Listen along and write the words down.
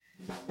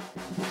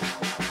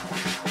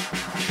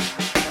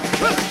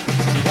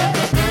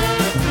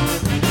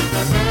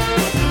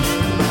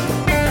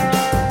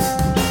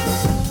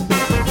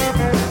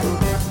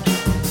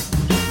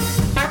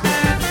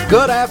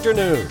Good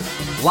afternoon.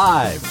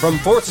 Live from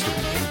 4th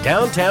Street in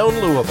downtown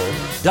Louisville,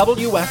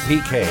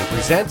 WFPK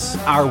presents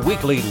our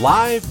weekly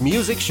live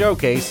music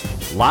showcase,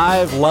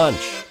 Live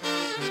Lunch.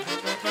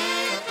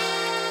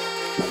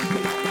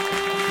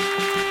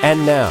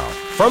 And now,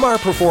 from our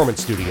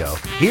performance studio,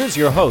 here's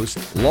your host,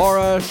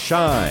 Laura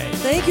Shine.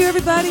 Thank you,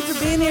 everybody, for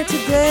being here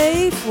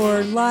today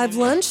for Live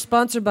Lunch,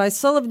 sponsored by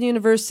Sullivan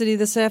University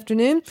this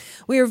afternoon.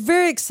 We are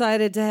very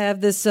excited to have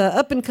this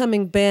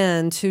up-and-coming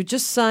band who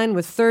just signed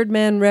with Third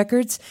Man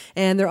Records,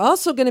 and they're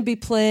also going to be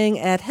playing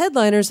at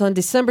Headliners on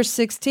December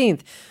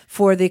 16th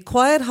for the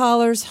Quiet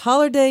Hollers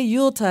Holiday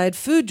Yuletide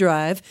Food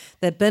Drive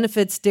that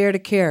benefits Dare to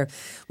Care.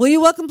 Will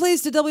you welcome,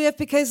 please, to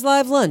WFPK's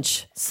Live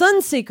Lunch,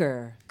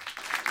 Sunseeker.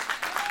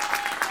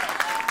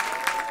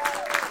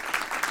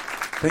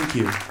 Thank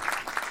you.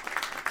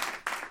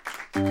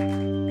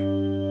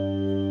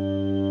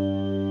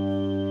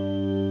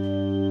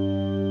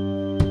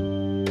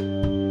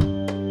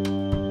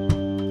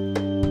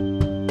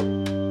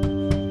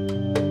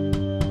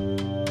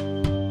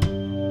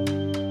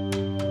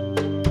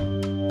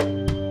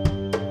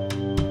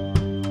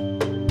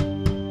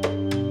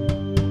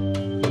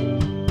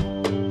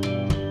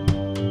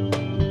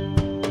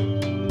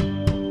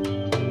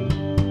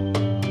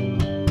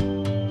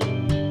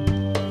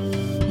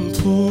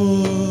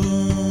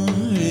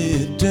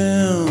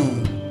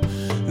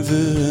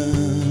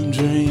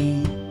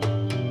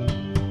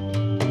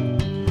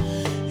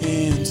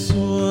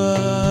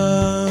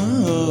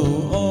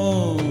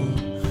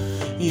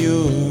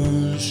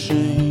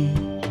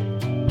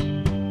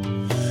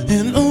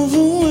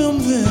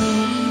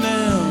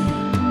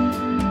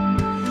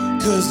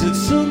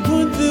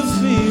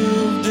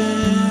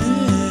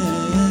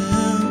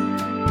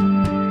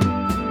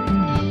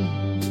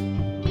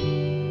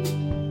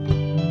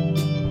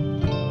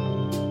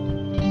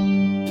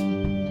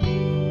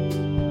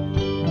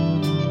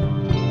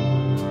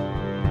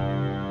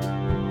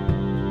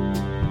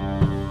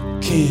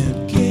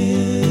 Can't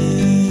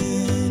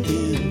get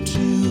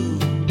into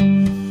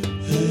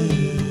her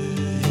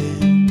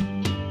head,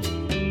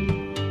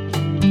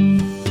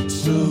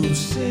 so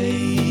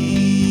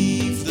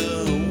save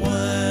the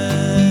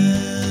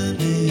wine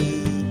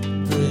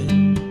and bread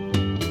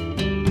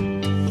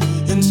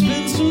and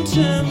spend some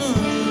time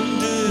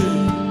under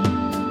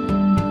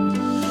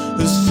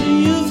the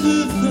sea of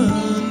the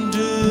thunder.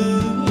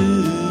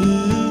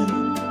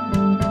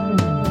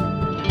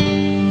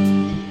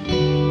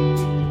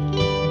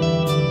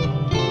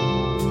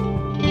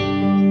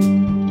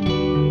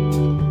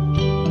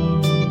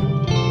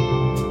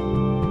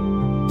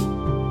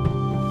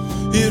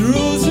 It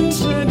rose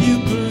inside your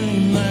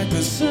brain like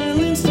a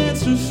silence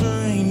that's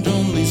refined.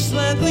 Only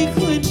slightly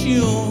clench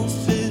your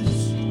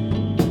fist,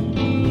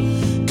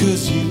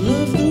 'cause you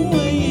love the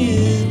way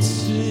it sits.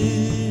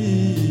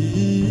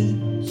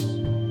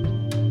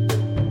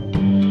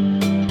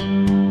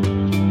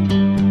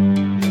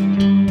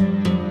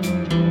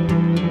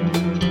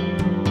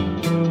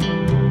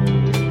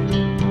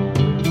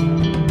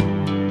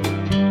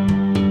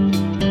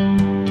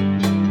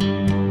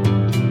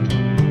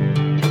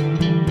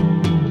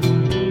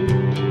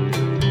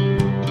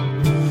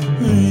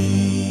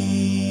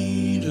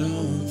 Read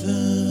all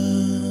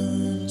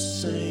the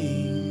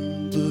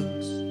same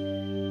books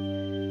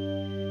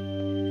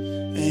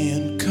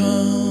and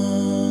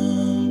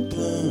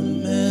compliment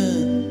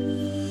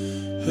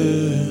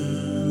her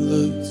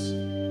looks.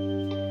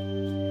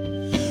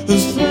 A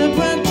slap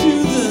right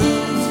to the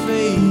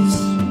face,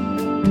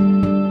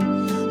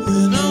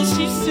 and all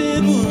she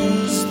said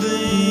was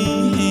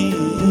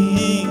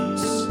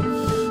thanks.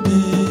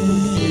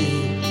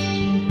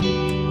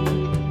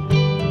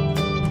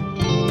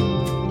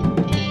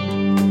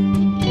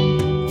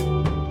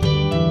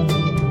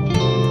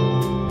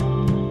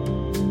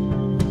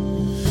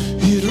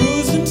 It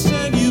rose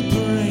inside your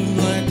brain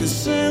like a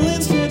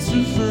silence that's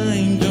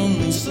refined.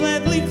 Only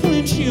slightly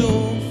clench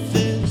your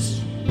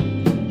fist,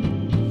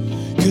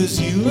 'cause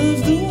you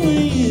love the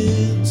way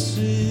it sits.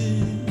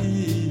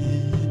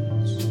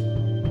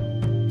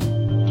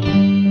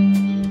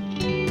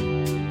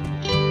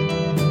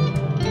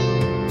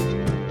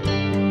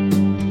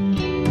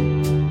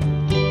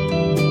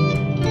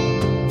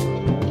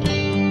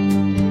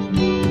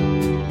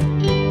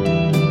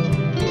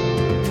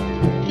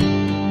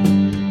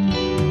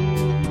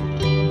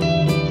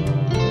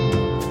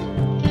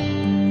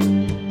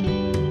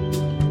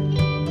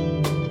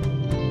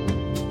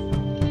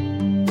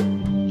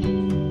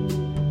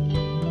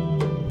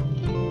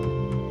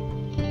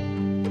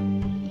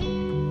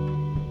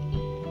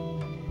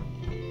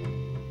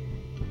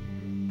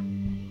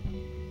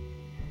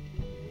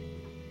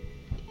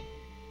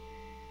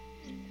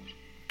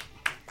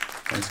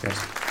 Thanks, guys.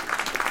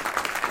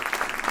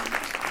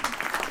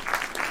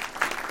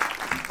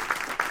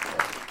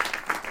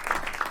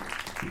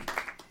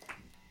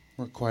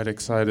 We're quite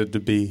excited to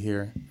be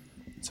here.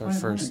 It's our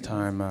first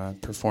time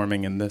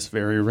performing in this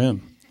very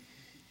room.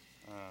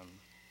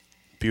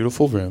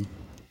 Beautiful room.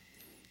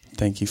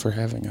 Thank you for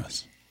having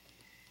us.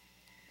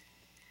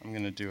 I'm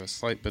going to do a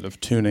slight bit of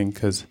tuning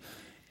because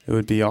it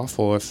would be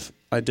awful if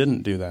I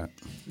didn't do that.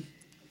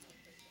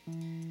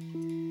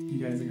 You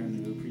guys are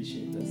going to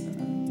appreciate this in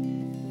a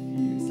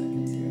few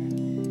seconds here.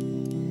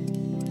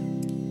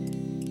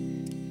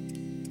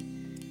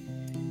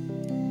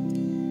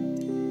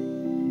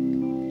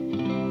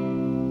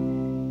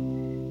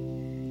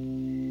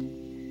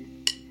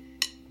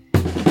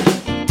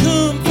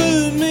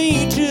 Comfort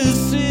me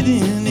just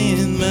sitting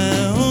in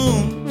my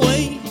own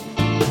way.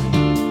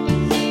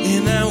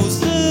 And I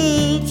was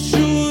up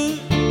short,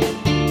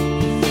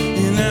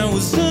 and I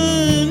was unsure.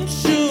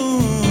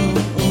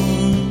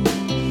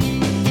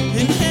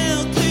 And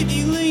how could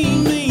you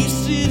leave me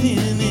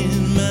sitting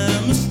in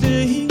my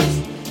mistakes?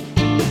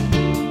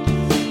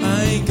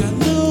 I ain't got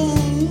no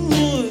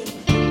Lord,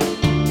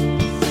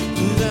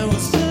 but I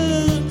was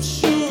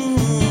unsure.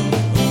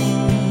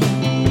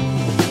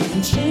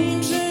 And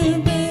change their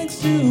backs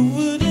to a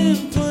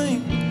wooden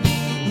plank.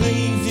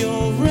 Leave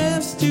your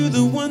refs to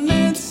the one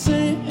that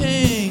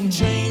sang.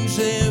 Change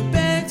their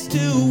backs to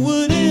a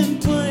wooden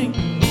plank.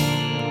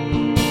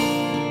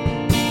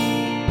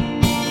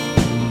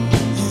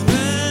 And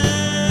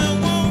I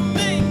won't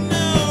make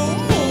no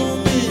more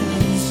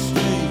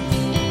mistakes.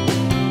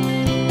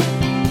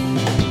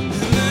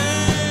 And I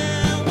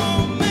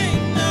won't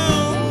make no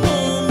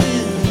more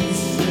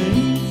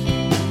mistakes.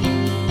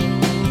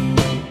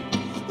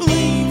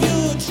 Leave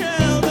your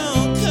child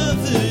all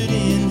covered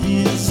in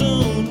his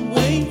own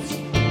ways.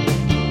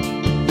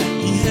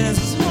 He has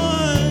his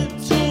heart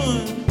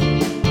torn,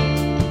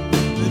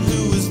 but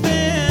who is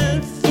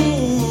that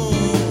for?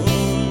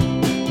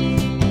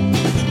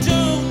 But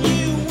don't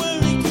you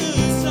worry,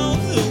 'cause all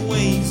the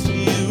ways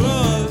here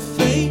are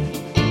fake.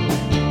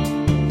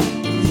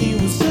 And he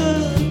was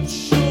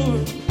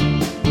unsure,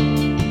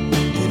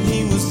 and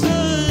he was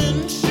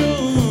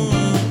unsure.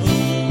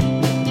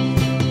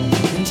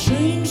 And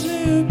change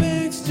their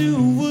backs to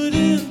a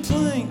wooden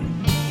plank.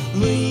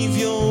 Leave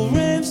your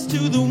refs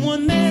to the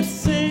one that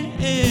sang.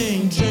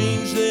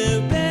 Change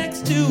their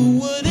backs to a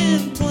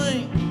wooden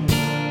plank.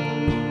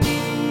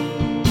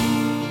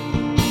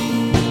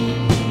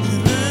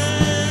 And I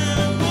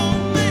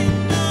won't make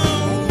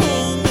no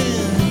more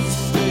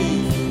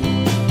mistakes.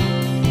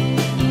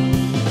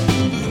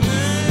 And I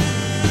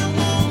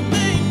won't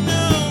make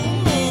no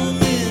more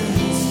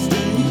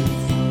mistakes.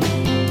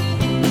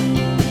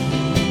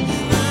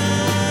 And I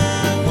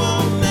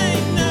won't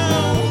make no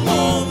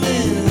more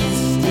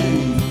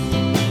mistakes.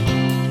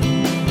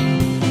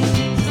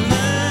 And I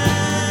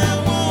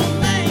won't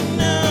make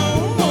no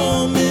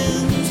more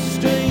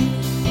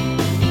mistakes.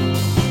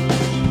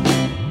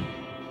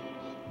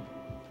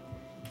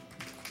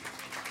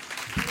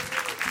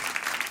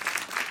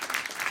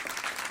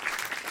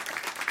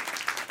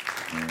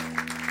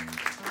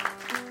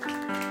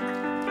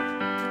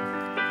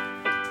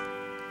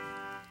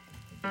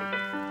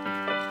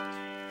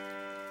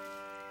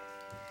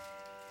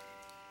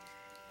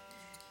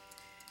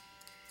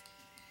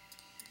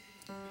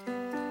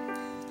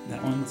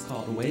 That one was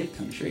called Wave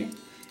Country.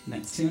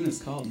 Next tune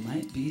is called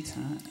Might Be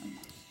Time.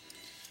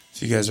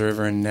 If you guys are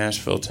ever in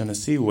Nashville,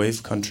 Tennessee,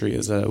 Wave Country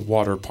is a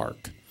water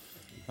park.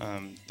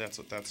 That's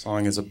what that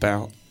song is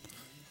about. A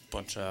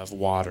bunch of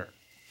water.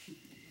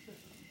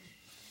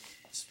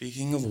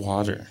 Speaking of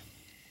water,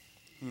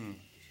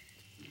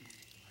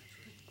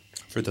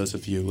 for those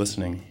of you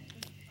listening,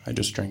 I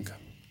just drank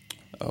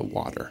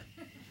water.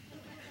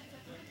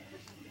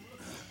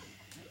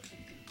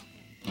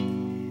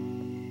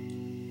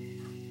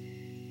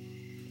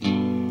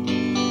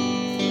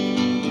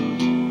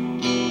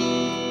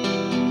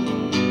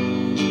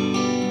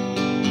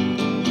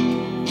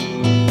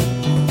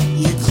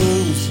 You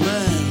close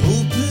my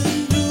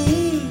open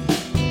door.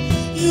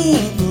 Your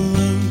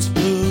balloons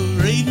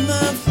parade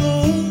my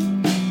floor.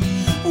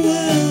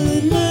 Well,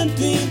 it might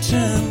be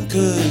time,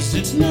 'cause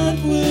it's not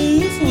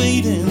worth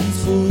waiting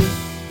for.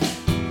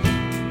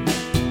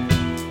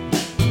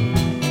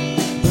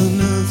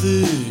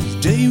 Another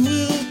day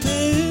will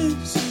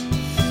pass,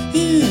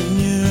 and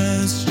your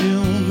eyes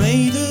still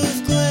made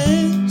of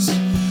glass.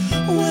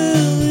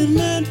 Well, it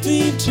might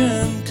be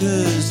time,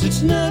 'cause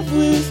it's not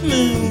worth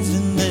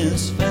moving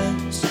this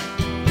fast.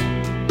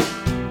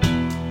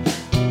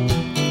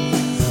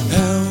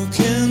 How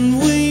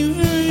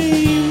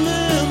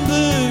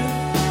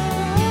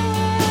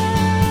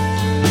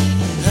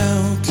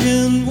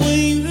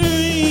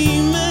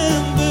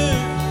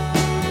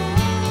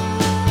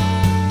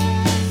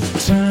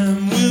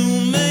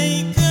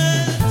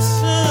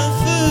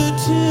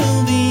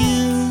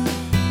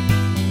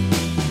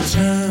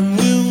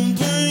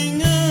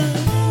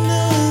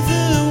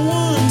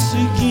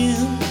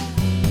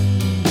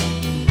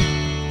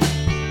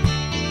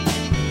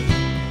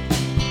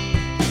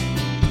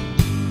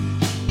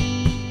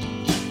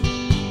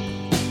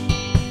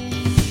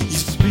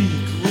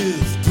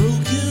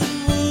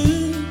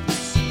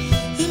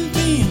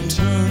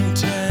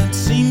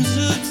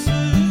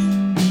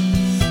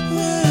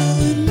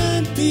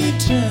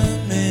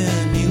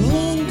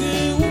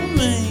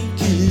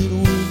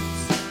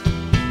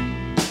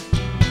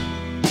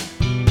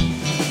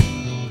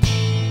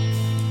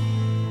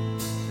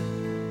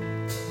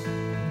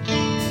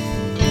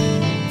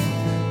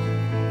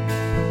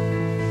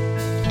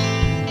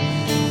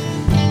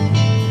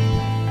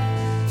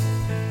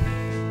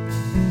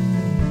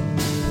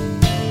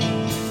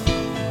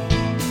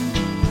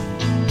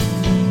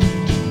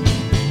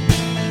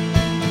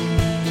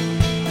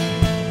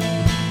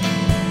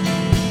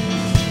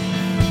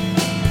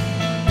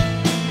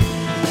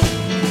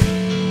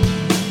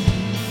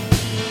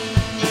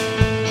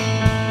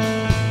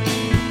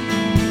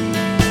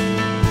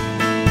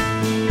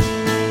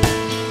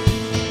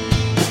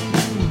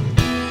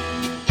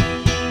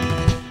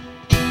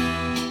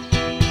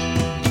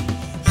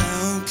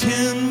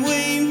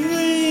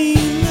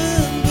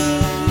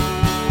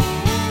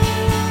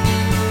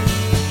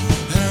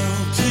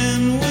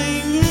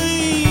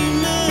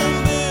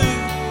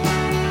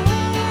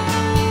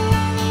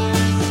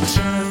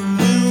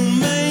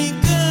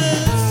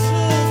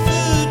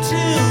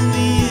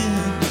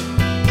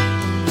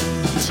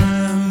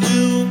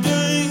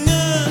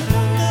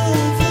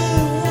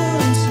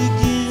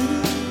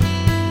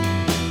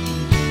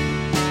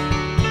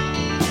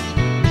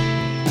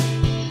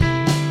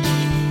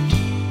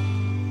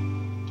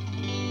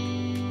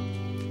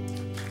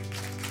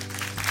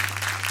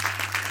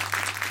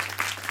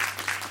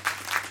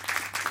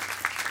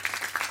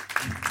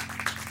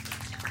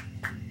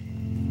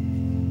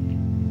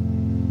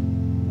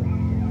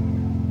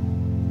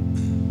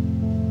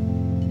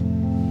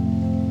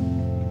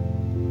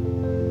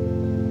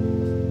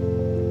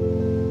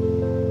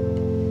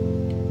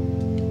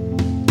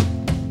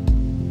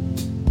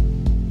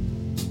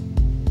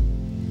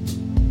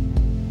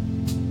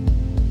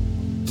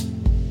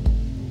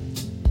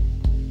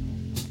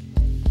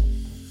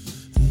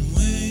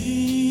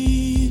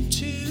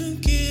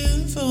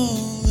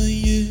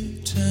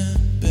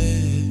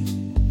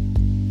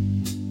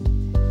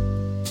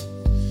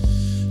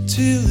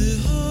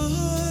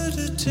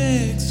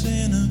sex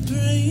and her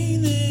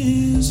brain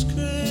is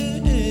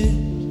cracked.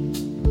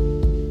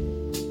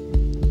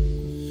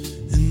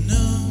 And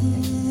no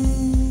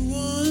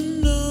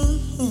one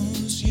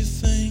knows you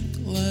think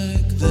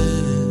like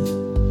that.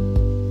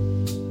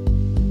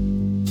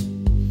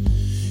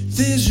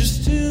 There's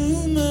just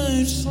too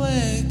much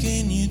slack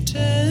in your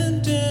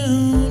tied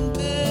down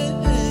path.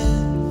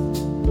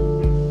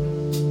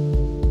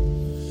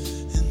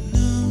 And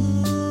no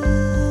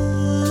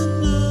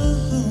one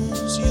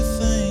knows you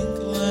think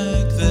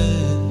like that.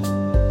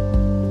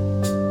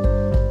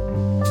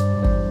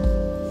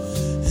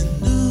 And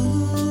no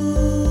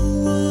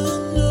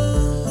one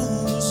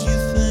knows you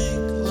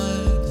think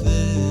like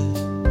that.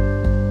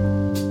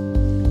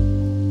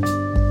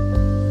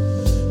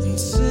 And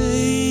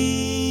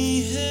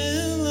say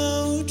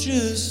hello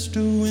just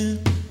when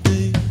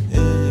they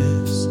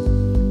ask.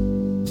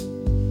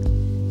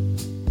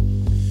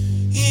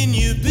 In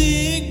your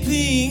big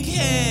pink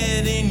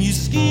hat and your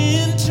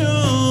skin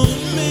tone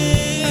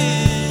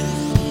mask.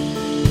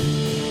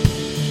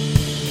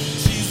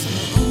 She's the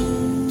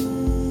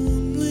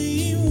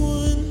only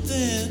one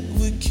that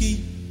would keep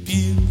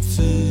you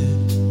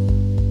fed.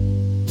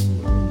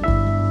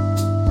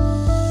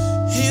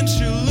 And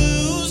she'll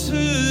lose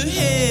her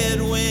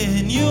head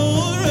when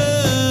you're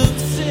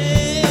upset.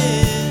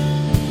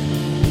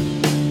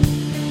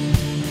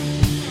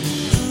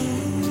 No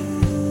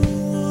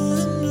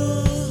one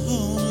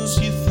knows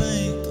you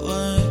think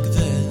like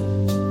that.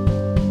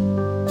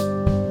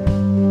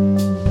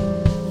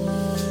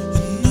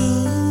 And no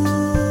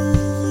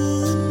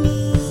one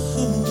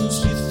knows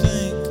you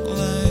think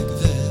like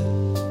that.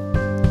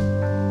 And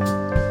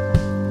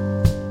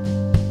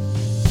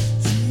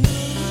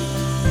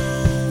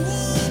no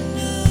one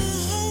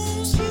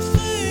knows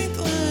you think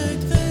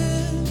like that.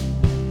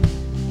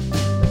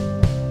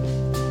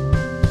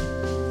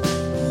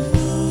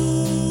 No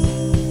one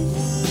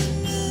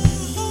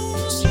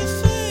knows you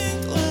think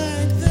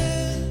like that.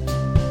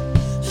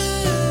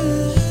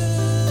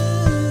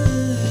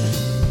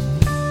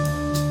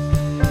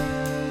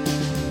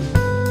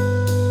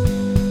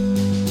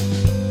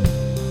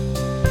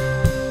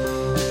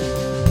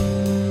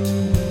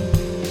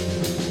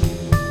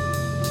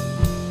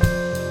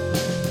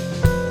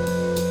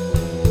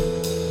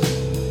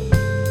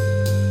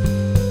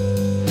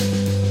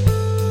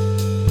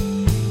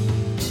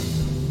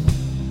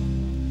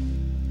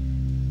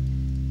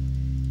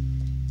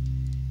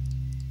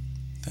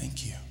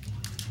 Thank you.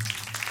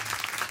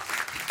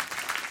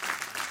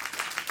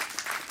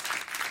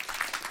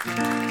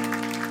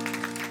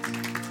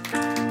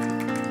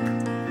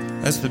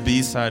 That's the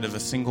B-side of a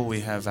single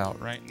we have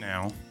out right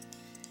now.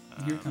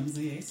 Here comes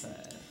the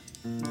A-side.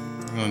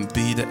 I'm going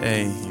B to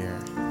A here.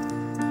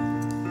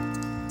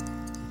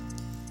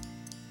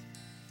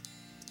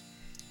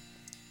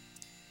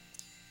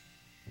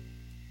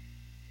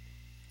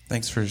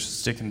 Thanks for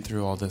sticking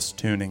through all this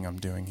tuning I'm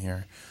doing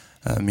here.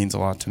 It means a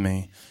lot to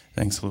me.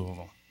 Thanks,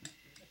 Louisville.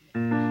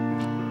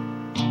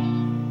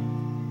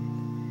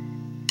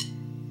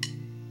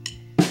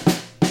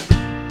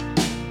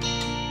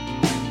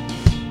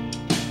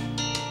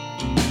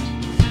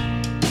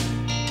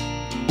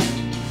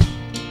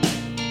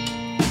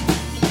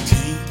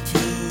 Keep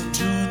your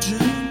Georgia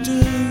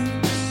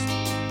dust.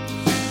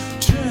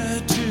 Try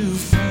to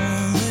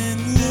fall in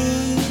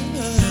love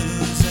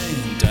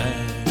and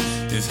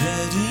die if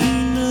had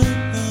enough.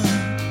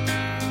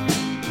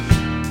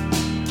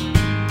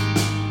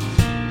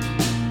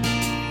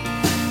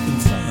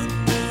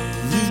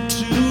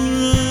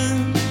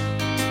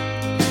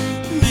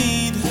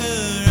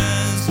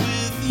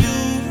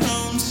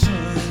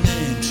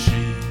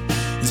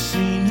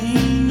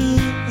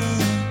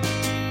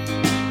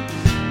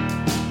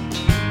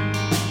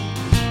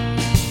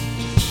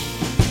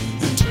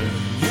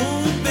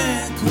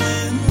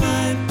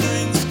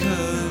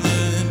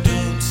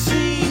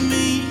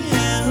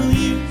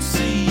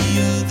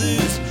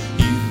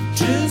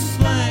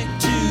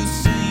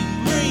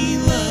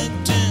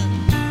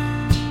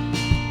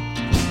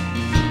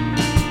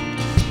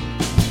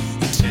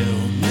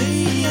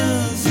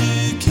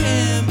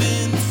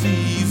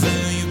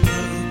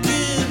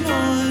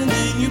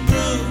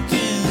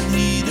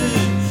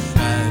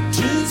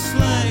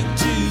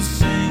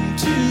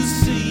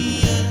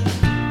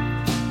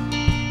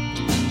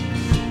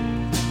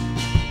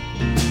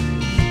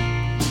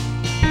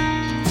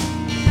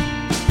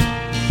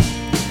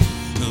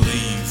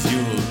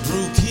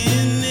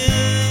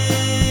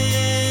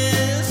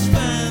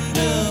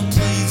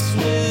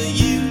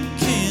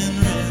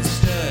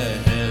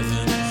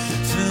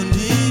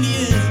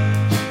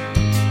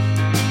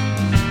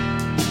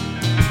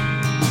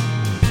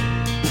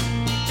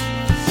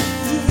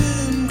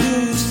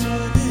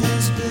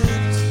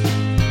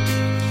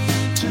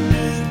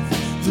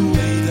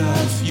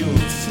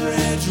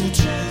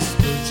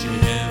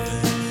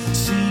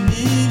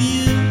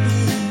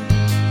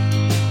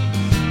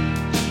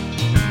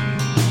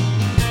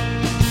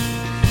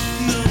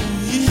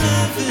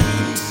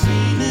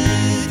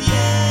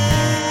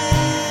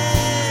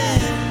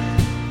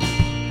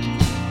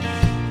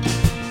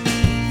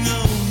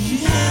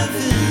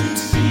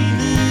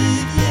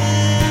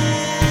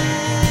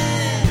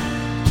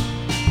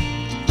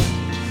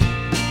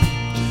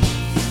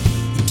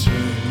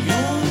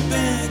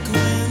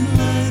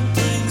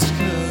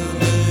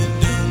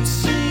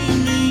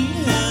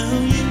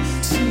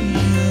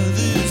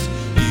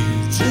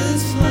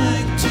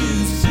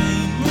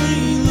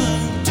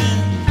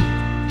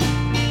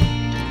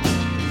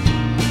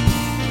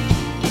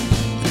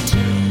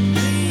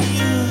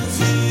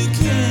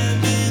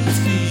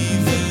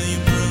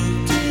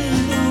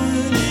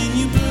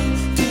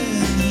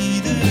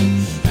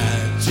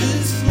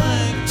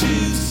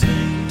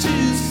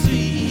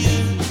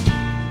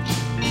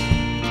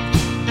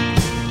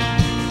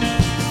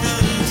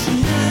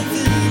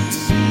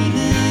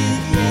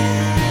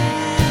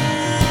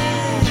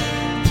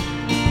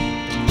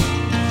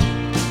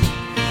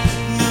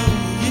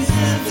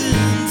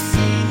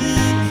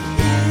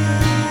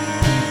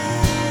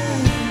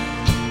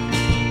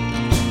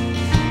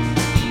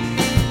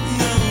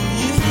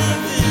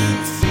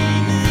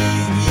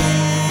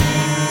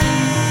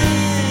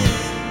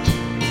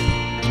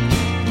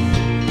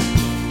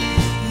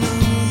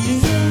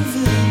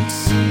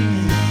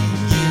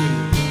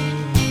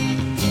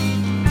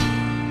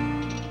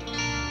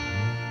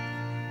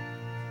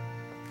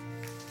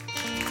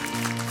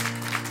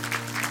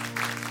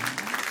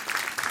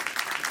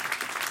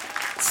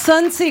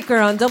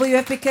 Sunseeker on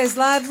WFPK's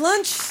Live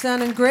Lunch,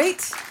 sounding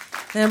great.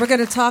 And we're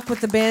going to talk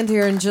with the band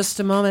here in just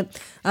a moment.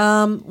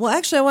 Well,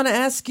 actually, I want to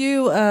ask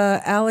you,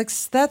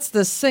 Alex, that's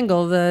the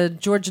single, the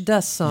Georgia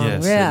Dust song.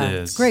 Yes, yeah, it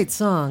is. Great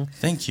song.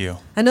 Thank you.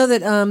 I know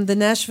that the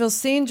Nashville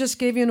Scene just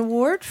gave you an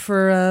award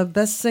for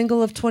Best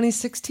Single of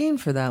 2016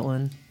 for that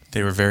one.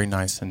 They were very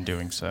nice in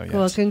doing so, yes.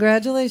 Well,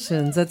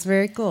 congratulations. That's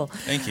very cool.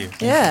 Thank you.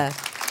 Yeah.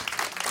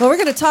 Well, we're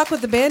going to talk with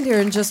the band here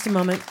in just a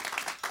moment.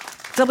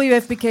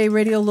 WFPK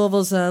Radio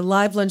Louisville's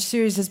Live Lunch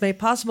series is made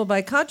possible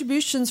by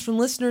contributions from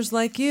listeners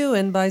like you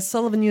and by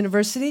Sullivan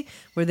University,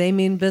 where they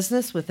mean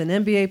business with an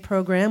MBA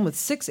program with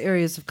 6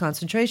 areas of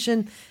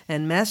concentration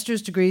and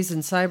master's degrees in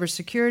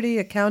cybersecurity,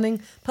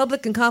 accounting,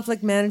 public and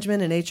conflict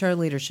management, and HR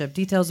leadership.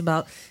 Details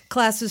about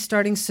classes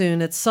starting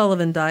soon at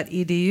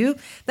sullivan.edu.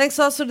 Thanks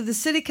also to the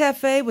City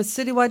Cafe with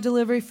citywide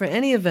delivery for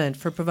any event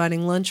for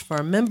providing lunch for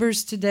our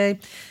members today.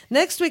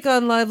 Next week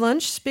on Live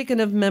Lunch, speaking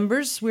of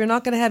members, we're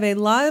not going to have a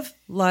live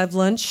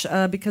lunch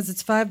because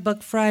it's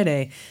 $5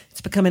 Friday.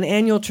 It's become an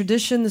annual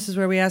tradition. This is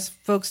where we ask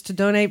folks to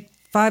donate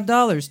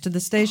 $5 to the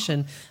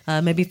station,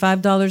 maybe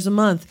 $5 a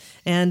month.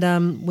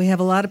 And we have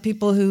a lot of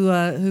people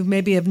who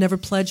maybe have never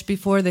pledged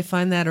before. They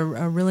find that a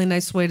really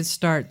nice way to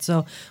start.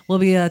 So we'll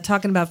be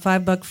talking about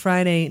 $5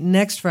 Friday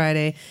next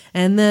Friday.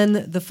 And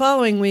then the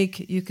following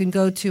week, you can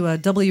go to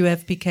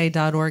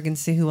WFPK.org and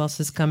see who else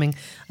is coming.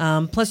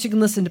 Plus, you can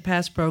listen to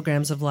past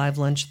programs of Live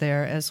Lunch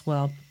there as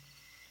well.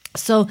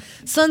 So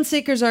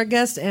Sunseekers, our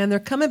guest, and they're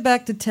coming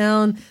back to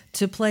town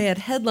to play at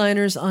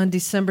Headliners on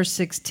December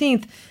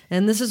 16th.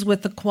 And this is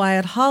with the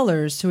Quiet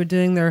Hollers, who are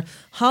doing their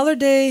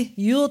Holiday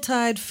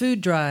Yuletide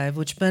Food Drive,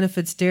 which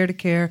benefits Dare to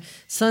Care.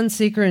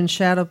 Sunseeker and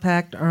Shadow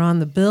Pact are on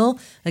the bill.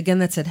 Again,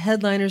 that's at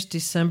Headliners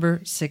December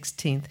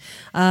 16th.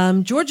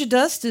 Georgia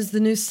Dust is the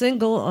new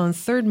single on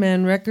Third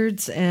Man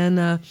Records,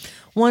 and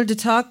wanted to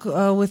talk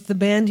with the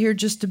band here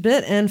just a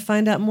bit and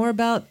find out more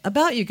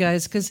about you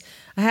guys, because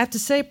I have to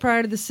say,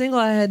 prior to the single,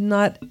 I had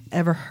not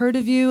ever heard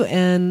of you,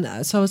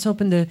 and so I was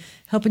hoping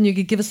you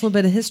could give us a little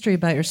bit of history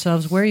about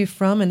yourselves. Where are you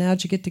from, and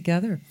how'd you get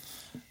together?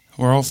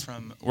 We're all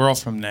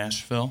from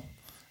Nashville.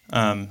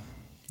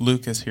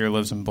 Lucas here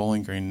lives in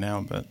Bowling Green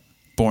now, but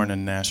born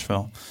in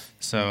Nashville.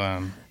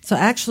 So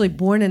actually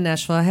born in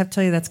Nashville. I have to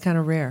tell you, that's kind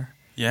of rare.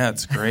 yeah,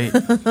 it's great.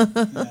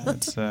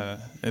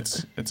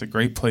 It's a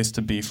great place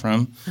to be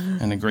from,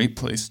 and a great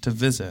place to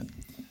visit.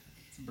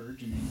 It's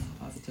burgeoning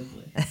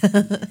positively.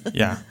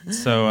 Yeah.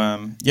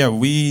 So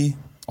we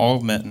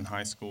all met in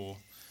high school,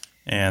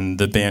 and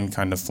the band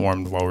kind of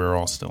formed while we were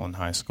all still in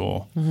high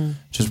school,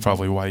 which is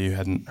probably why you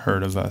hadn't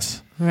heard of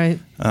us. Right.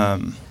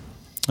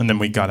 And then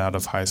we got out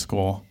of high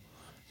school,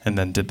 and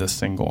then did the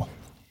single.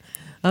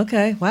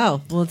 Okay.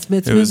 Wow. Well, it's It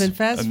moving was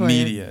fast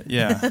immediate, for you.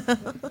 yeah.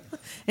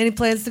 Any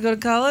plans to go to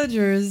college,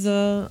 or is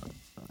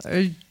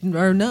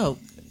or no?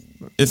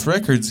 If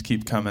records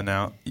keep coming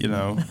out,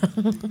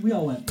 We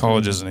all went.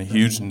 college isn't a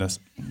huge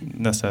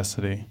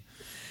necessity.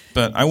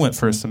 But I went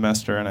for a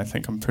semester, and I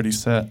think I'm pretty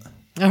set.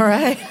 All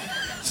right.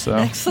 So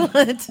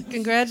Excellent.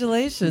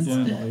 Congratulations.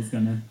 Yeah, always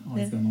gonna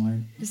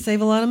learn. You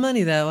save a lot of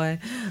money that way.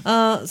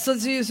 So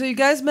you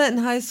guys met in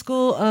high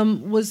school.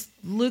 Was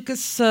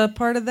Lucas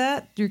part of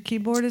that? Your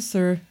keyboardist,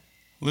 or?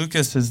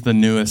 Lucas is the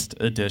newest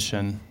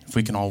addition. If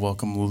we can all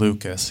welcome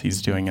Lucas,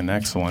 he's doing an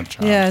excellent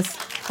job. Yes,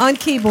 on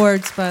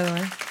keyboards, by the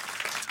way.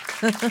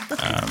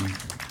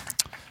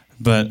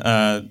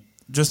 But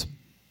just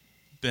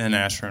Ben,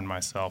 Asher, and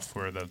myself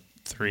were the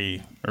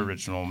 3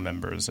 original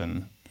members,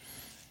 and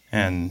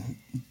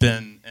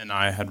Ben and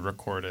I had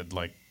recorded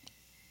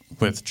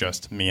with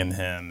just me and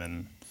him,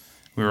 and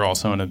we were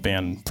also in a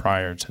band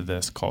prior to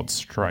this called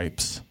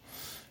Stripes,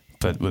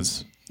 but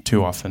was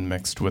too often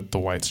mixed with the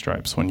White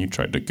Stripes when you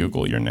tried to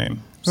Google your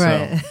name.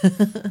 Right. So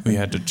we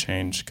had to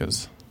change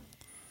because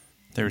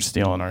they were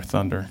stealing our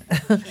thunder.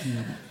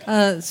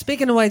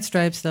 Speaking of White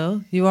Stripes,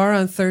 though, you are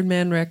on Third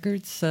Man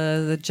Records.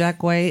 The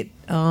Jack White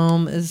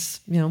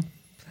is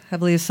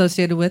heavily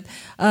associated with.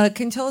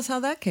 Can you tell us how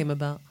that came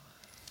about?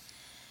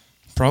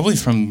 Probably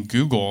from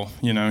Google.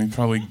 He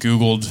probably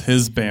Googled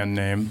his band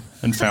name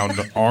and found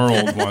our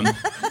old one,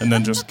 and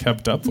then just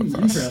kept up with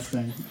us.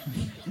 Interesting.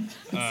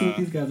 Let's see what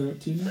these guys are up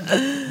to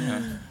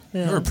now.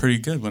 Yeah. They were pretty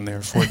good when they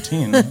were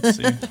 14. Let's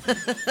see.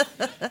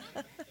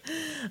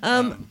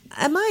 Am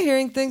I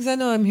hearing things? I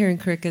know I'm hearing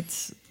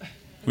crickets.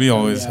 We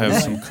always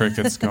have some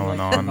crickets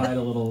going on. Provide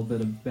a little bit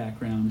of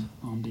background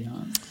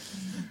ambiance.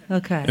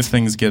 Okay. If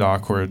things get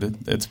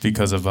awkward, it's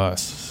because of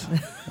us,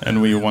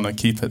 and we want to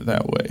keep it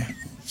that way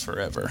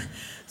forever.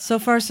 So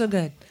far, so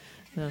good.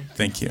 No,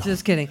 Thank you.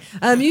 just kidding.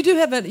 You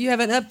have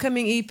an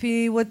upcoming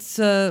EP.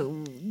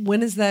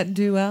 When is that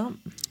due out?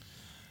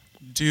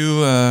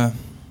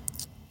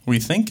 We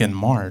think in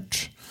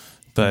March,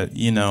 but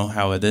you know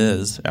how it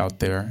is out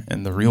there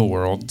in the real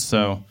world,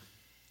 so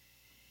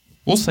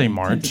we'll say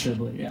March.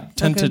 Tentatively, yeah.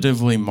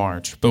 Tentatively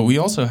March. But we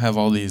also have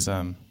all these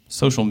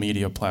social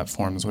media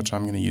platforms, which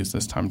I'm going to use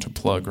this time to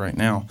plug right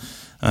now.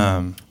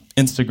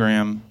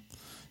 Instagram,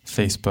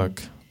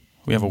 Facebook.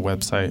 We have a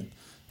website,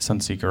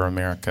 Sunseeker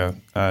America.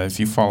 If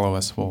you follow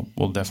us,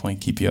 we'll definitely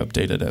keep you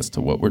updated as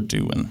to what we're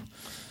doing.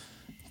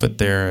 But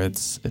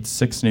it's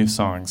 6 new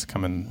songs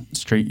coming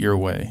straight your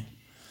way.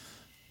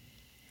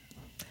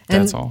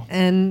 That's all.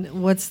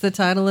 And what's the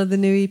title of the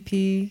new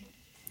EP?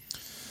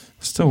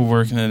 Still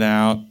working it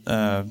out.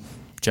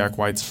 Jack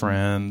White's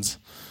friends.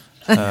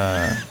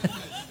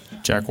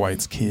 Jack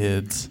White's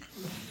kids.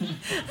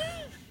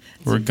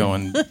 We're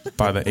going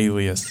by the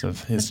alias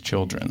of his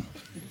children.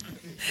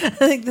 I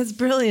think that's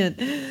brilliant.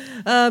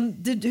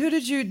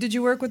 Did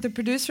you work with the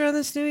producer on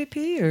this new EP,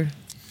 or?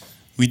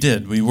 We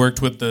did. We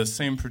worked with the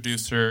same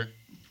producer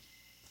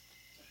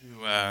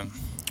who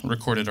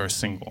recorded our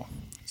single.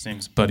 His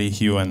name's Buddy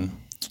Hewen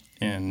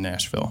in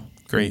Nashville.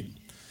 Great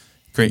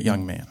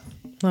young man.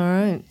 All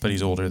right. But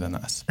he's older than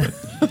us. But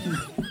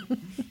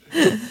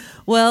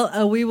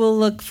Well, we will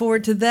look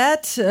forward to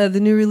that, the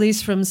new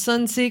release from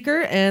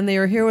Sunseeker, and they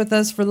are here with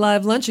us for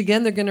live lunch.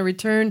 Again, they're going to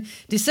return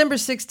December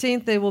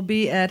 16th. They will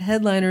be at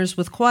Headliners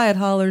with Quiet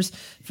Hollers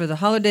for the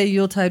Holiday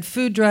Yuletide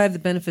Food Drive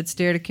that benefits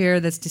Dare to Care.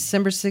 That's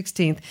December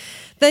 16th.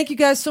 Thank you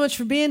guys so much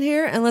for being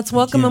here, and let's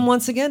welcome them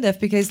once again to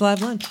FPK's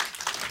Live Lunch.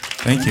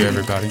 Thank you,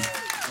 everybody.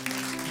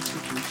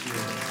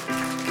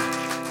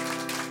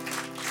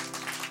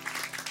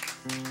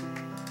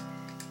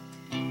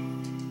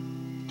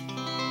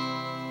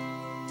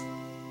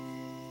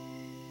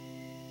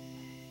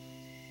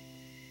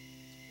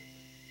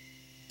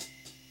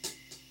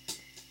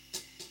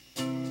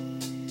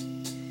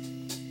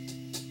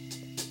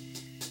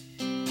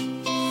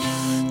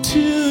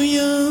 Too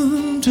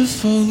young to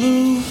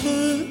follow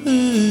her,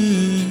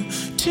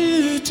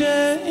 to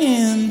die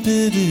in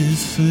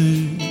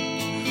Bedford.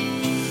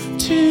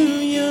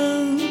 Too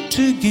young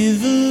to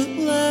give a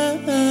lie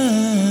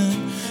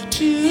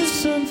to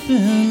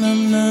something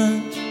I'm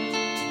not,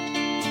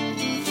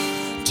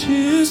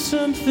 to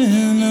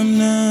something I'm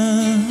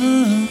not.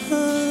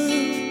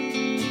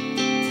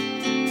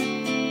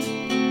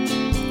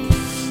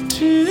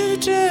 To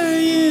die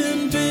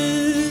in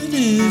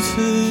Bedford,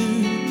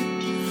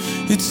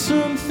 it's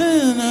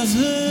something I've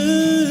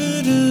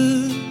heard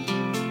of.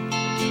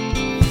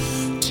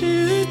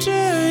 To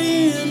die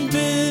in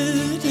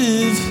Bedford,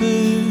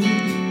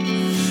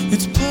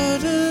 it's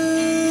part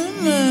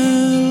of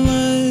my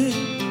life.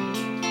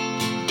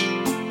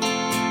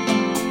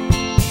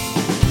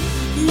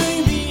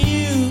 Maybe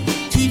you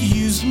could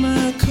use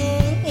my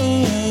car.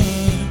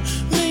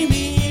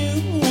 Maybe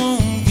you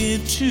won't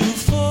get too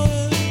far.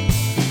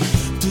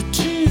 But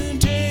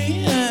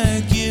today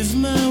I give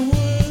my word.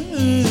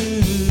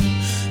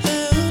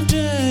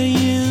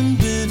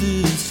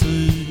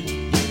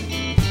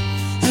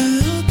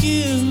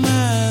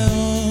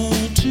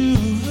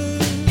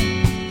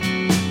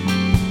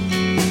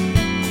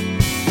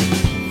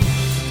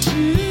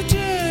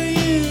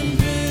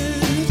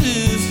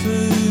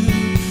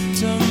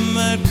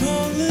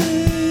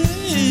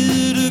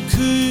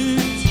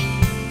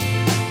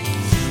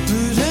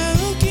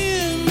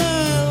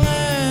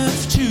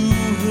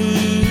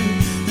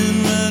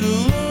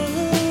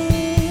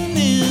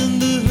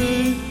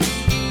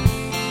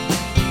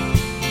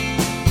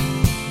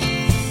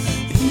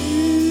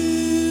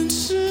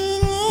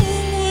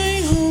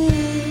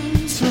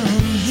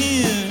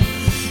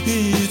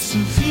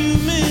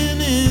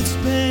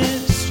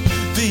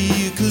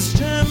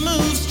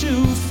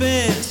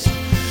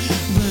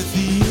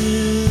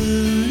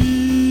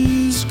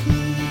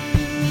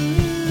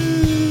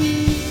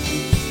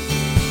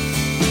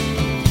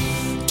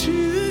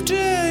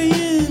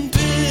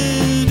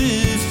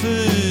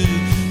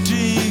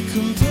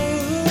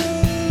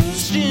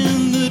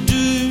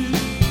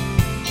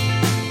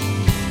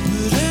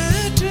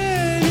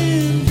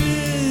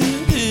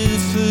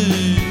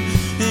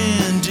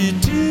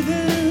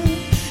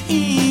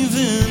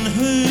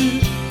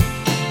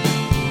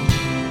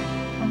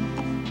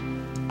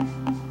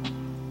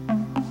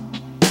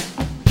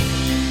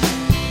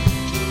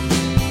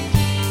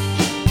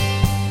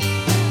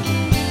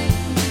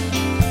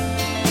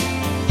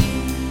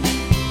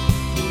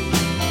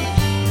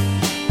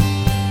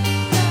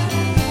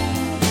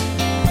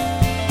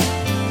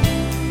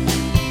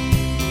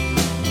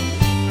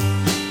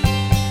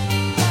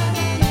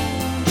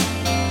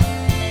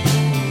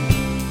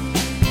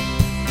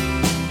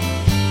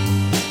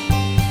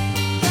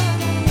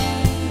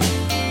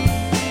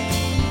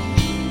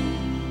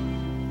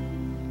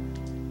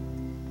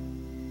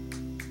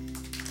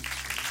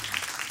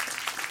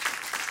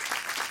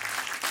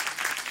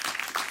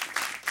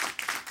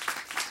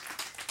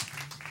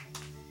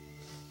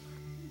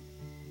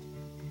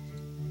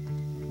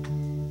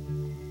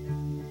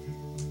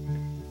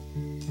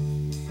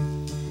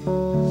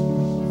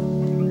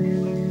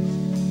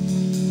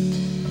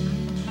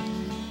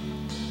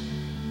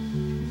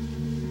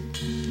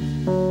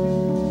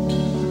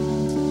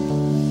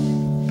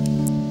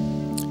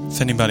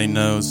 If anybody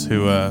knows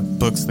who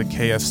books the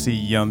KFC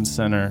Yum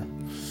Center,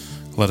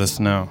 let us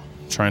know.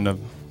 Trying to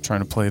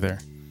play there.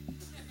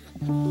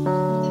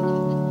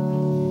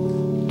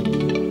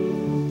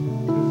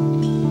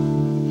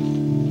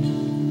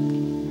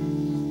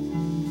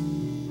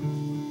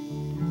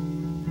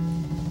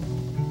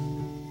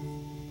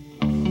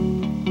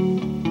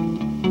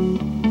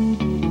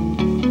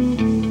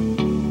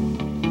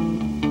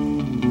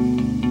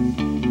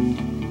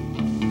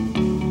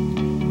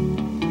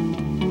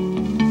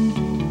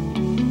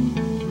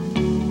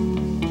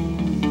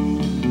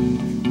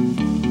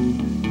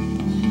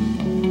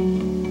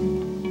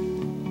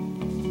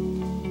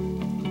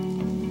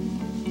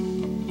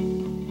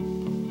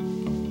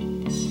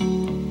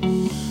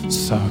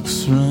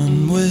 Socks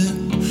run wet,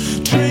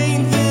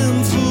 train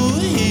them for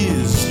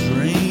his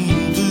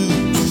rain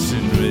boots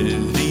and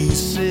ready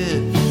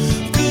set.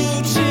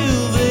 Go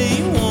till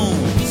they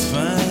won't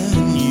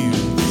find you.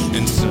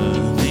 And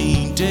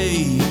sunny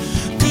day,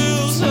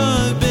 girls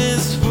are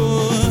best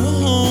for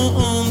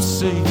home's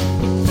sake.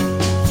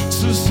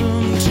 So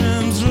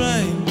sometimes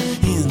right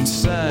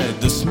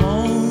inside the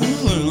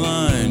smaller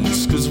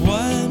lines, 'cause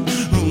wide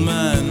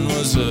mine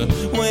was a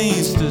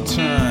waste of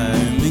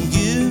time. And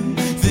give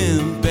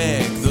them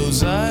back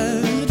those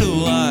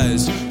idle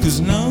eyes, 'cause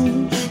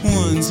no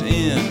one's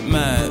in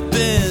my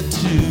bed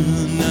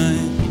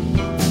tonight.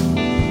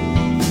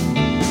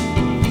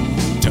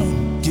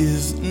 Don't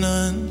give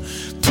none,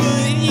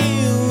 put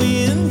you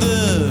in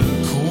the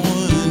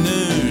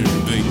corner,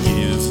 but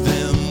give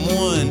them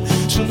one.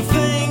 She'll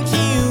thank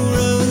you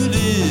wrote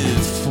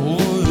it for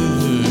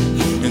her.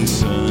 And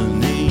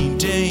sunny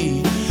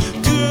day,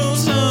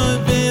 girls are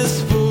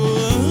best for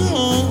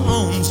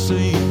home's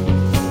sake.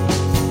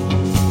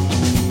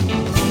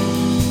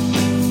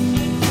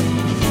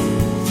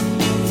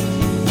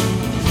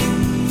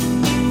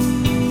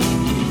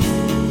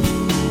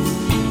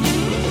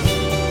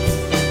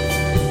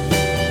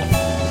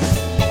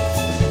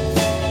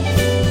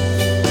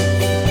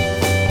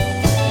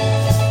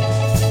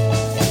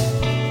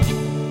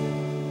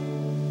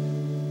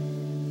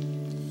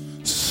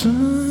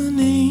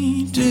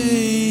 Sunny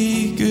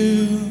day,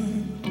 girl.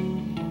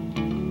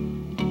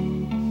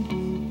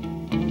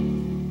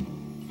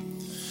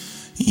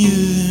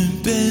 You're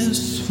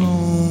best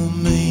for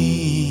me.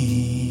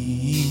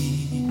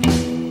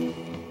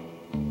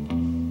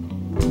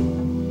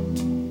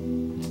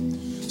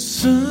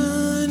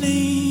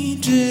 Sunny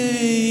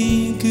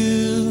day,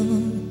 girl.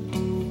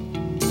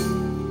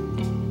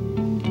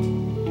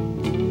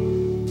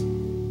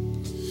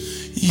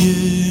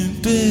 You're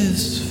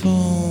best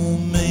for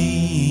me.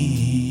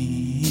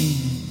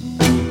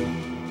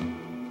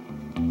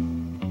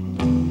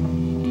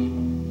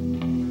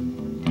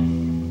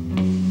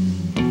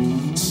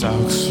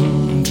 Socks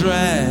run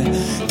dry,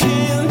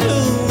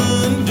 candle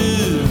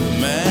under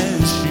my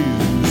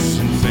shoes,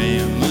 and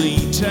family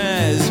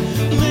ties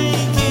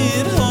make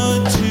it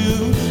hard to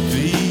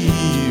be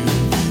you.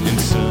 And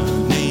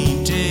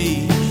sunny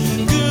day,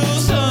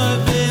 girls are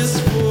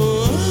best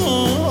for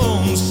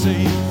home's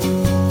sake.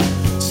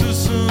 So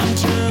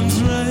sometimes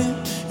right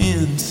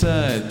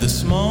inside the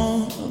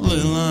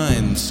smaller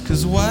lines,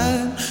 'cause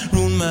wide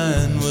rule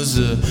mine was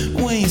a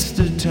waste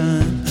of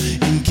time.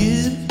 And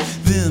give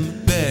them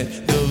back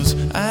those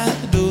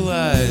idle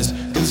eyes,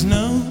 'cause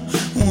no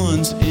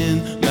one's in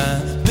my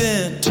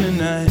bed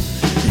tonight.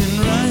 And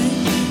right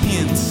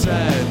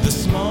inside the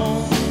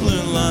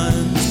smaller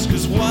lines,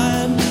 'cause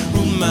wide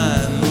rule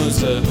mine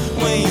was a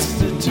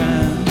waste of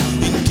time.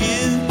 And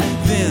give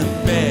them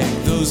back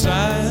those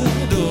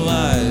idle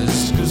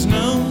eyes, 'cause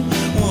no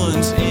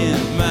one's in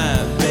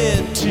my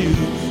bed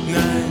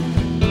tonight.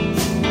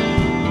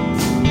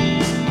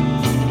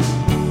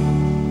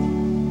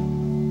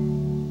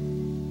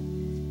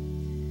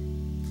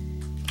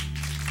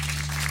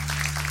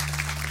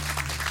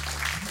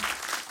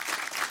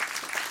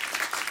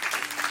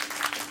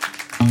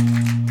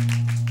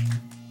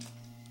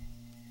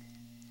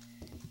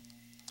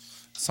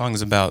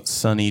 Song's about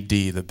Sunny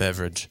D, the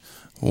beverage.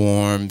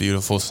 Warm,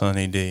 beautiful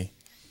Sunny D.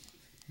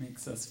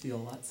 Makes us feel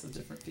lots of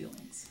different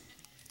feelings.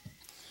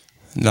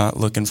 Not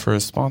looking for a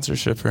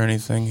sponsorship or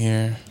anything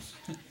here.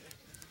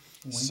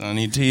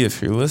 Sunny D,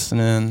 if you're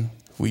listening,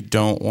 we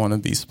don't want to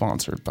be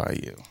sponsored by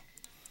you.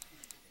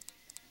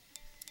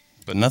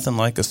 But nothing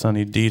like a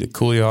Sunny D to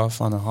cool you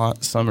off on a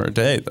hot summer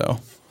day,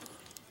 though.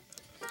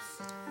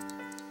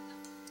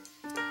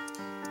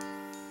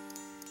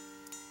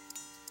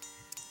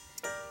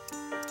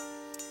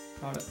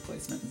 Product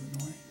placement is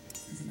annoying,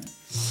 isn't it?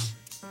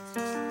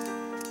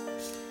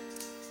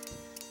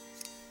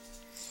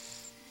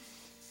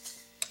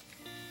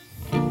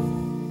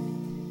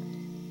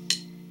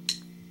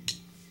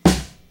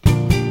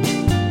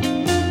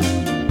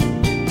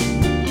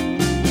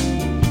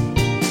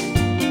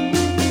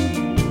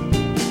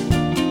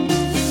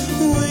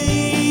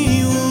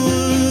 We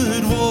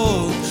would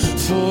walk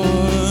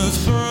forth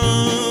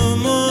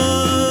from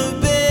our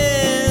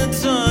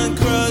beds on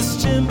cross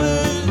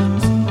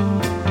timbers.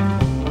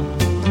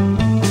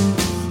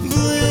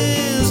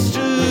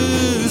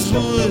 Blisters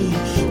would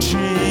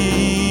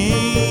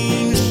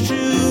change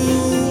to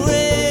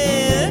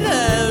red, I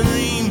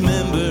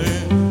remember.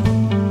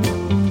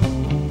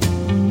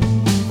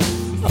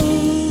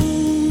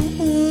 Oh,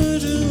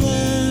 what a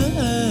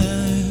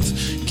life,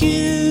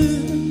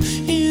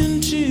 give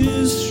into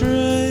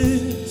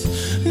strife.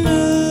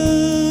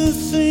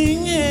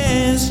 Nothing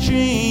has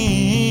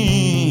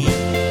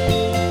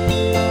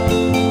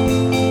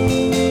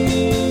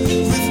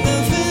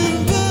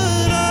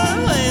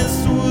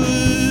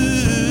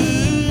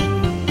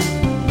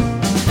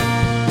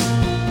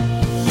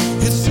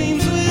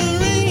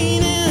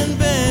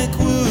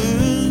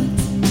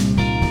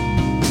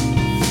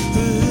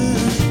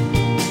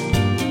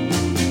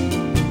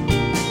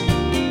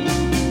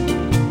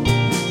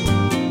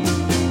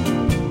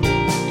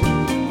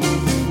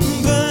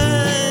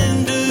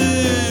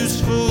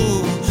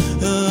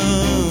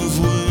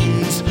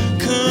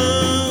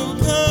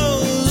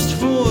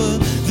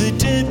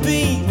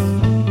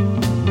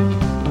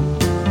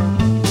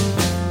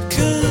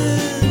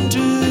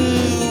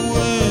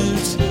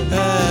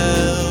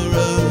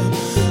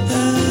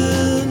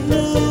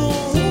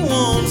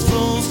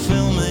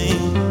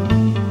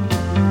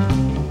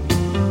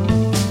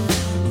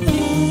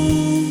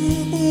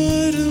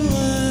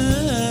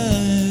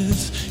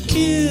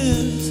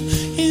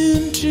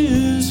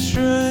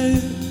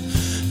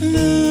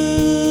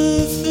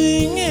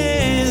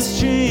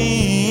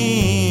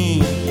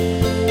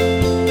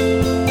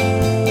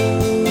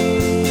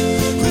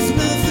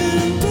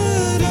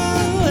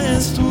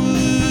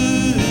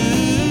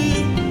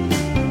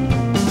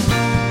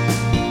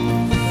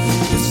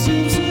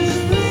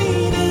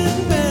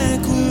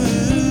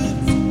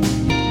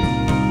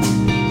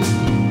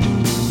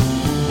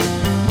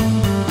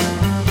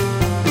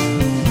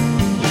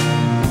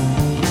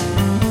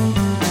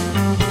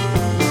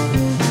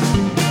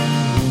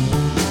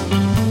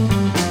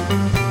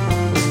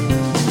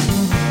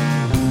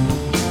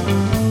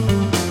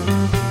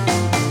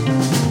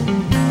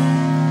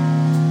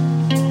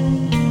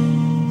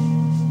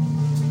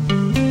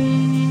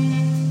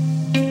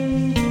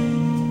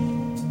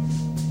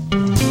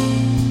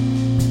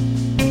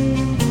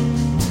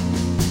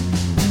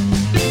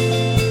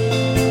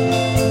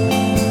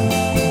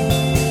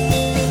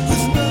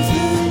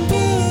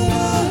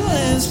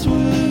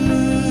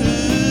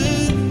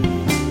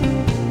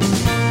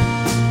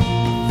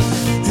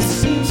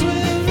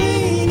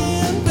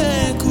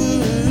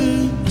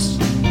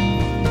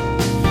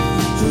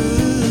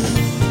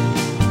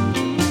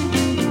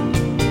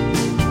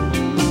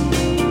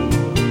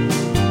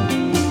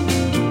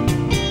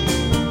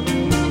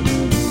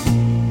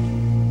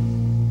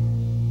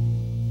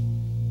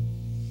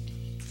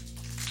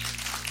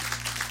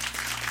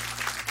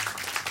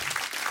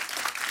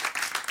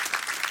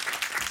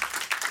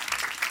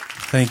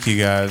Thank you,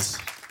 guys.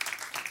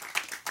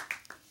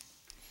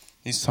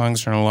 These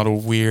songs are in a lot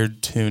of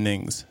weird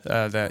tunings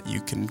that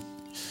you can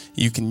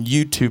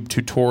YouTube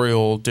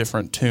tutorial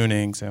different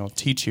tunings, and it'll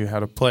teach you how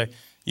to play.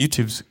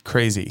 YouTube's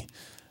crazy.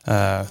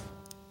 Not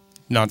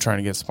trying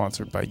to get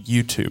sponsored by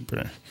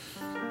YouTube,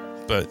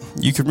 but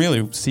you can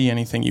really see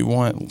anything you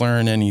want,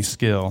 learn any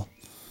skill.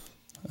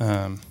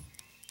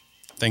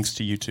 Thanks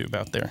to YouTube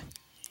out there.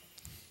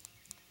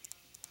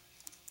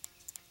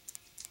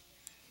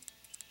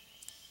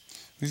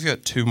 We've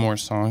got 2 more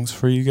songs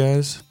for you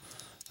guys.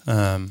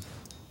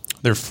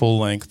 They're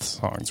full-length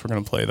songs. We're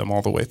going to play them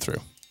all the way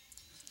through.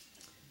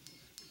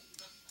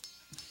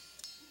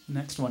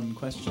 Next one in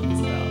question is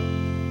about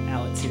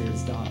Alex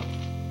here's dog.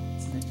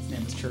 His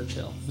name is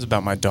Churchill. It's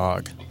about my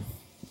dog.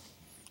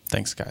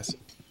 Thanks, guys.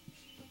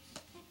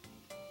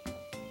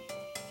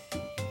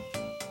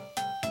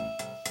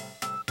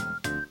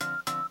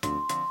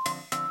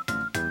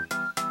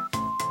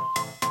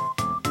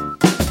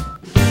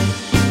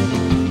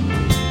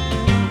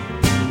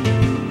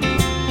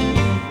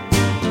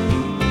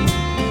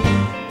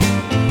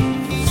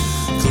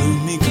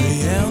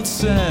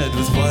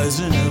 With wires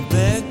in the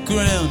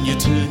background, you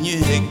turn your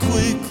head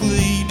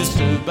quickly,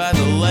 disturbed by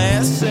the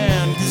last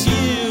sound, 'cause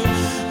you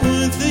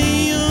weren't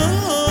the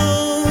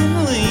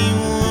only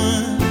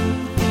one,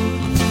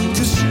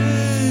 'cause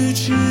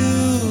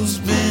Churchill's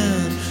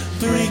been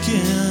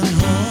breaking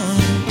hearts.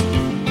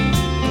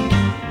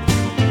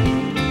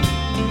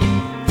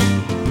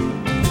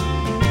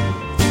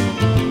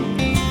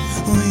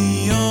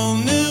 We all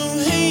knew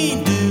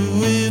he'd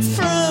do it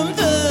from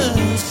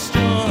the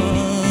start.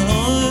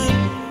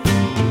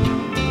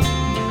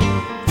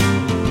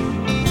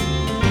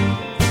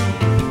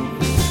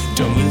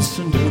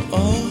 Listen to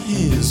all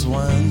his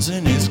whines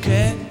and his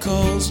cat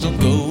calls. Don't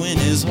go in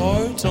his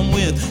heart on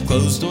with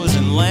closed doors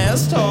and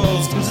last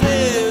halls, 'cause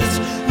there's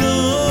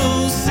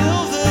no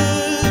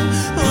silver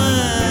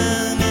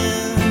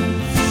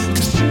lining,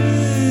 'cause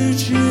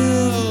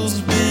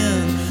Churchill's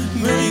been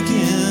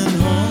breaking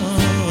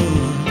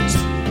hearts.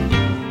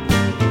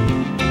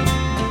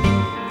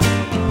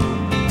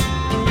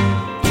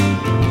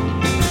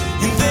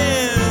 And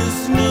there's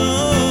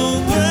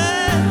no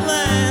bright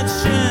light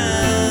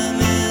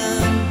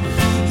shining.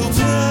 He'll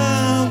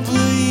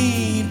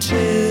probably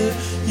tear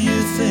you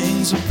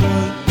things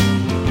apart.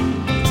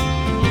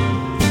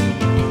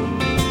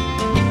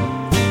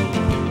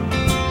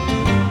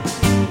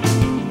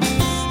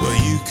 Well,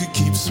 you could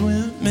keep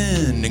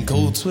swimming in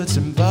cold sweats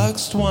and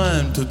boxed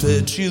wine,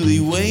 perpetually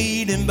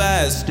waiting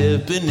by,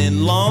 stepping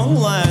in long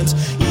lines.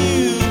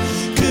 You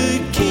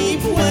could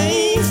keep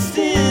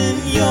wasting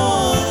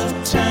your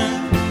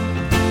time,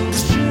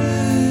 'cause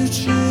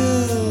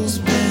Churchill's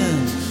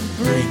been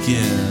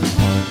breaking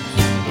hearts.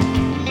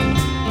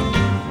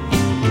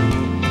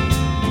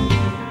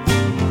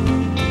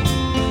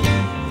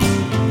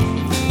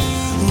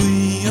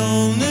 We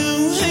all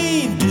knew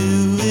he'd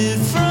do it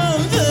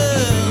from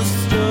the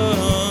start.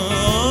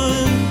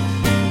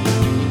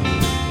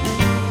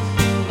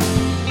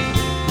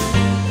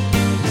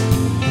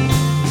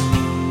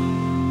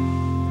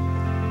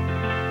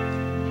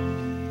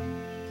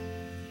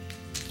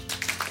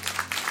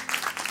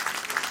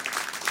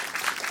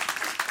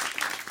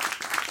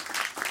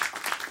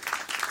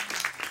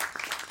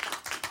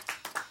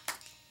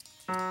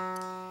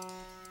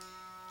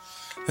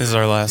 This is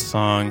our last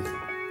song.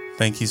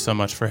 Thank you so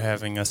much for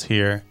having us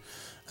here.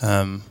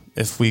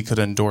 If we could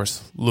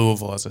endorse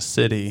Louisville as a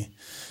city,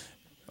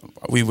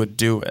 we would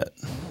do it.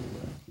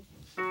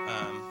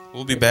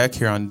 We'll be back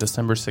here on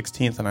December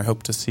 16th, and I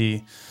hope to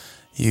see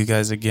you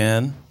guys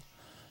again.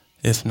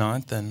 If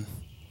not, then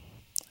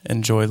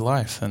enjoy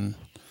life and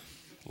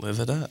live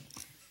it up.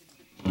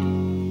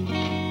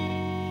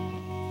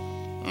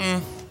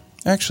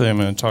 Actually, I'm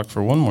going to talk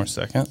for one more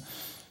second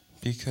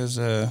because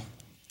I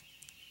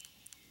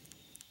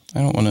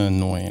don't want to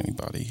annoy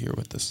anybody here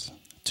with this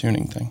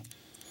tuning thing.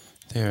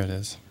 There it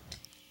is.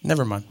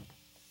 Never mind.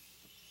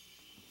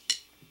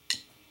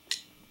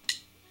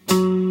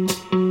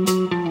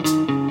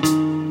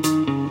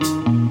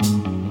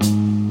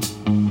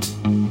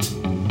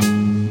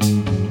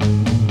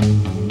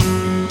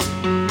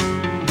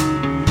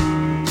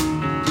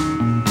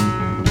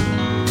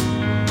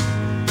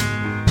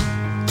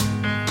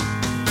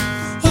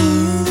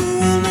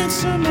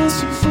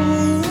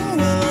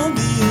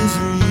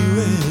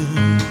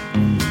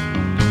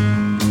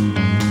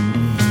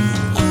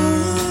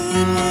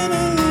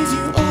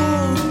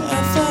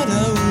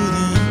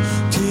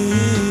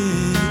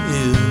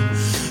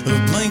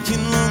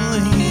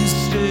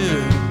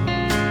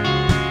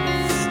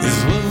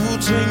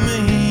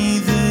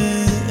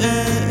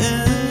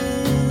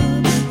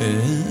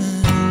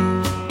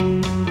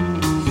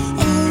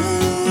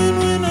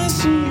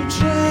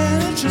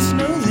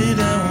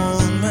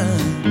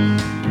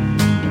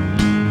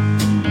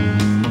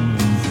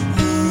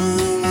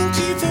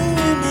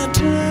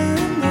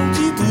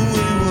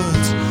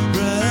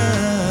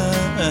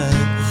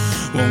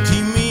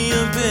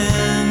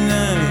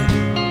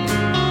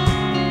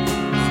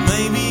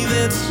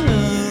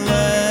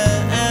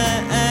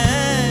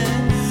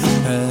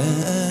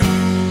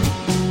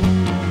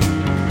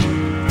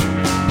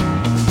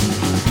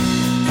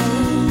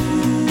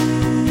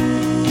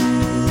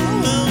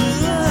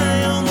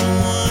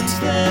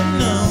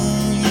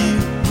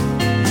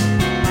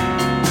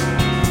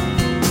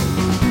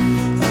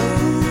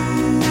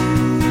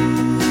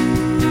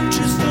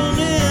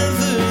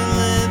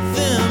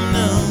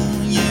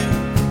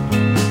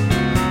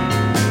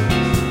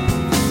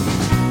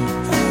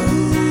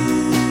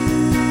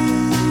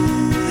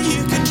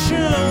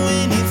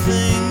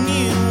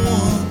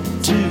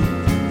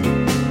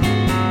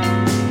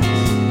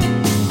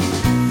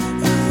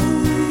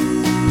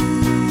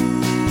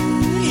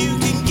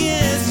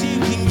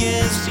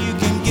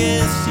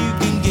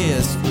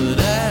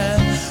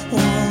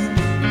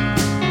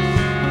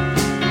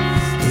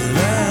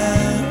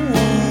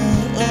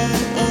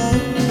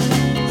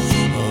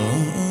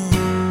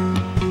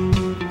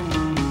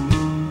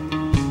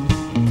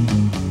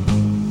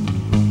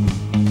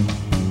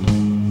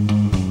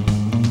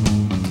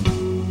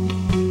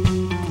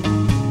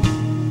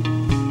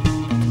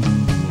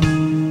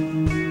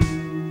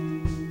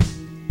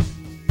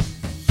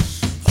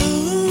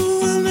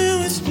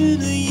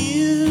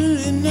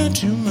 not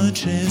too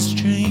much has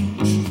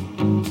changed.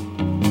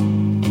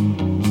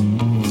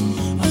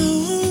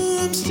 Oh,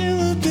 I'm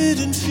still a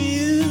bit in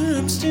fear,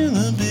 I'm still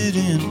a bit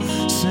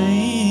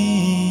insane.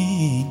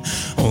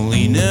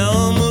 Only now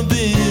I'm a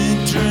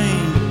bit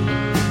drained.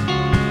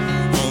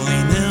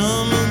 Only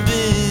now I'm a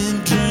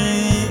bit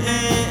drained.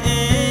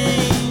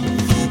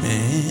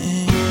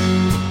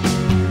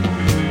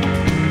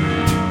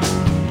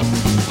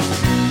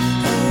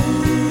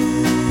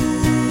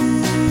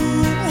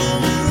 I'll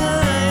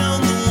rely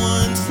on the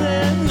ones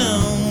that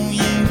know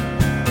you.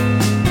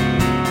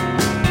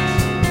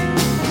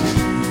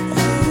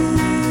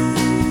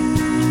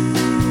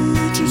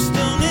 Just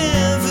don't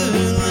ever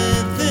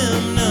let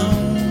them know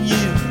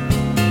you.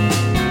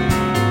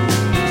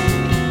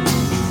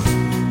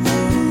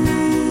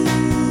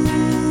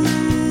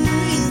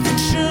 You can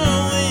show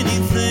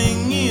anything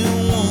you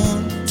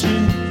want to.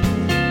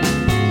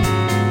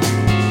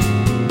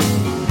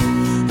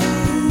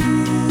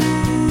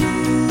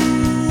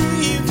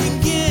 You can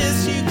guess,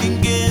 you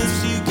can guess,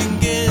 you can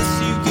guess,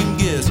 you can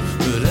guess,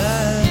 but I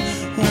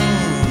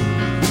won't.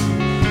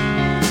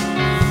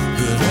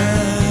 But I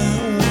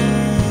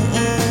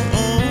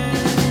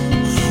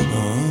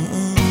won't.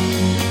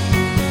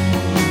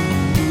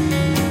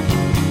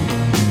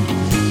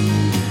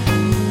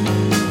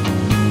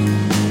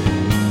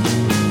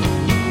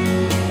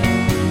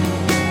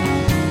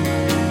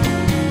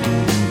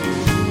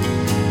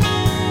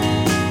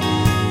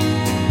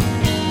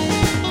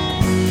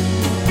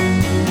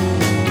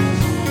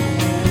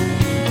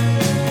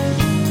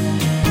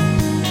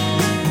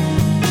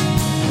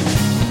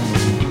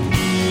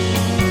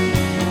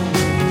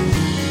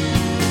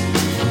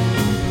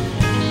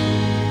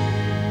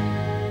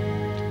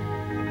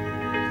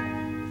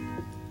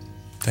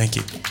 Thank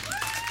you.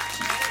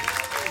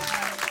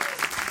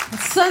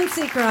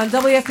 Sunseeker on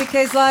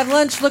WFPK's Live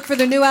Lunch. Look for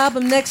their new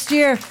album next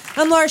year.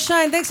 I'm Laura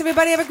Shine. Thanks,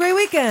 everybody. Have a great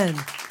weekend.